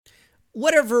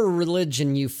Whatever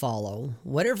religion you follow,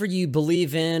 whatever you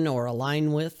believe in or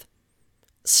align with,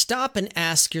 stop and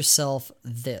ask yourself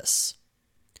this.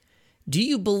 Do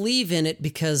you believe in it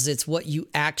because it's what you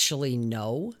actually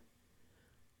know?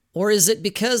 Or is it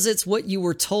because it's what you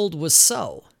were told was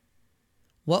so?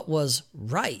 What was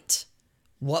right?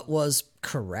 What was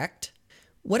correct?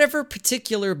 Whatever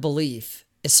particular belief,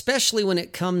 especially when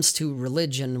it comes to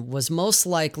religion, was most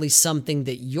likely something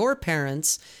that your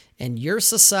parents and your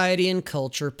society and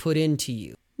culture put into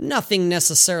you. Nothing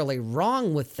necessarily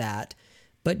wrong with that,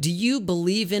 but do you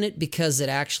believe in it because it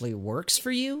actually works for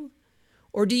you?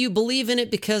 Or do you believe in it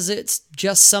because it's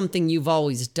just something you've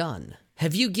always done?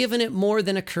 Have you given it more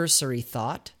than a cursory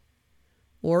thought?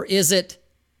 Or is it,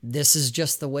 this is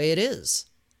just the way it is?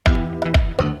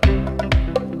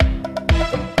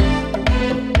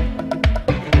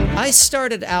 I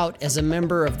started out as a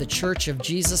member of the Church of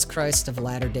Jesus Christ of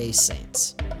Latter-day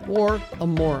Saints, or a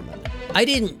Mormon. I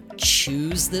didn't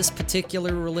choose this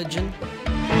particular religion.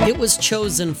 It was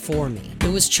chosen for me.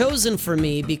 It was chosen for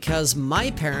me because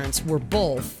my parents were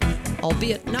both,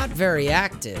 albeit not very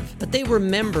active, but they were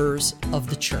members of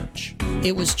the church.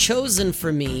 It was chosen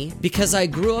for me because I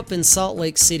grew up in Salt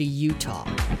Lake City, Utah,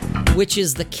 which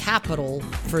is the capital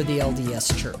for the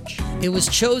LDS Church. It was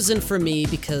chosen for me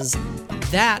because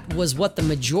that was what the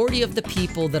majority of the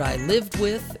people that I lived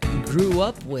with, grew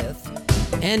up with,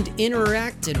 and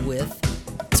interacted with,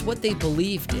 it's what they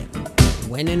believed in.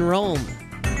 When in Rome.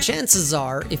 Chances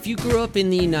are, if you grew up in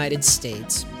the United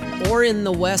States, or in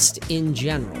the West in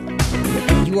general,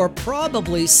 you are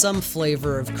probably some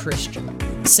flavor of Christian.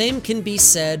 Same can be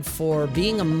said for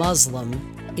being a Muslim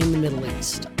in the Middle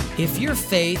East. If your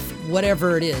faith,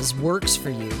 whatever it is, works for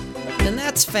you, then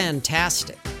that's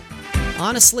fantastic.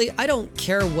 Honestly, I don't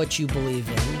care what you believe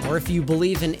in, or if you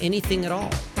believe in anything at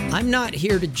all. I'm not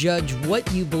here to judge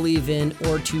what you believe in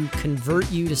or to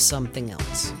convert you to something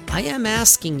else. I am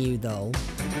asking you, though,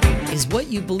 is what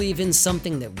you believe in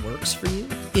something that works for you?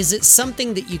 Is it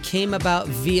something that you came about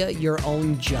via your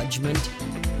own judgment,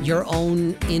 your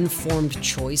own informed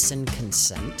choice and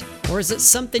consent? Or is it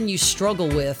something you struggle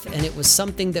with and it was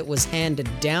something that was handed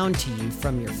down to you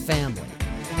from your family,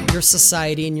 your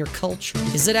society, and your culture?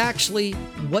 Is it actually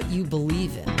what you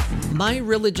believe in? My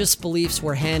religious beliefs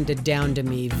were handed down to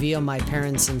me via my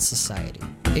parents and society.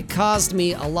 It caused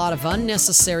me a lot of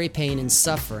unnecessary pain and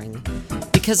suffering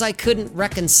because I couldn't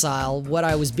reconcile what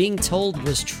I was being told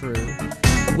was true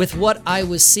with what I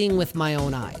was seeing with my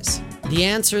own eyes. The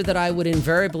answer that I would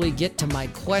invariably get to my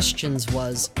questions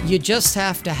was, you just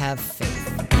have to have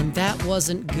faith. And that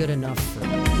wasn't good enough for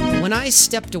me. When I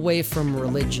stepped away from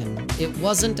religion, it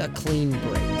wasn't a clean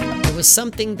break. It was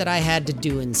something that I had to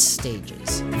do in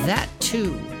stages. That,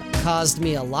 too, caused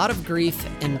me a lot of grief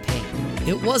and pain.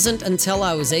 It wasn't until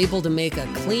I was able to make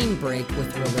a clean break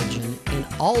with religion in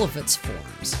all of its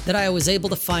forms that I was able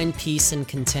to find peace and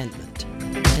contentment,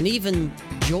 and even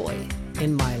joy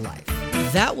in my life.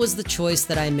 That was the choice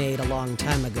that I made a long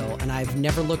time ago, and I've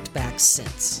never looked back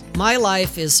since. My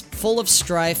life is full of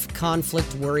strife,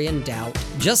 conflict, worry, and doubt,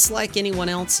 just like anyone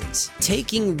else's.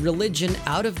 Taking religion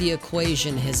out of the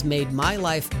equation has made my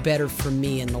life better for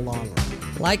me in the long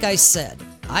run. Like I said,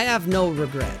 I have no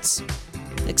regrets,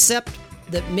 except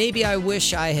that maybe I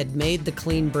wish I had made the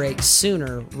clean break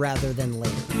sooner rather than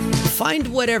later. Find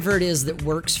whatever it is that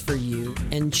works for you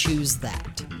and choose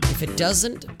that. If it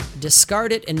doesn't,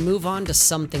 discard it and move on to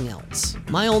something else.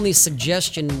 My only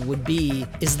suggestion would be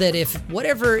is that if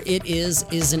whatever it is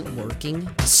isn't working,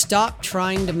 stop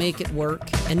trying to make it work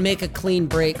and make a clean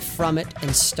break from it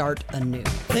and start anew.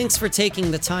 Thanks for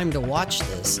taking the time to watch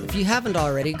this. If you haven't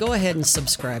already, go ahead and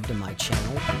subscribe to my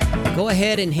channel. Go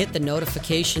ahead and hit the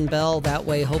notification bell. That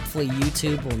way, hopefully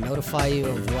YouTube will notify you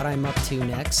of what I'm up to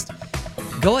next.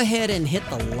 Go ahead and hit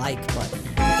the like button.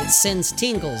 It sends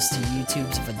tingles to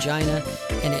YouTube's vagina,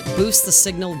 and it boosts the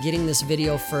signal getting this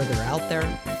video further out there.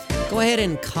 Go ahead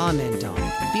and comment on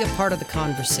it. Be a part of the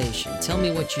conversation. Tell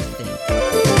me what you think.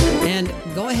 And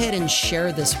go ahead and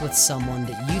share this with someone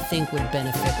that you think would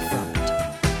benefit from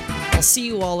it. I'll see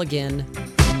you all again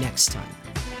next time.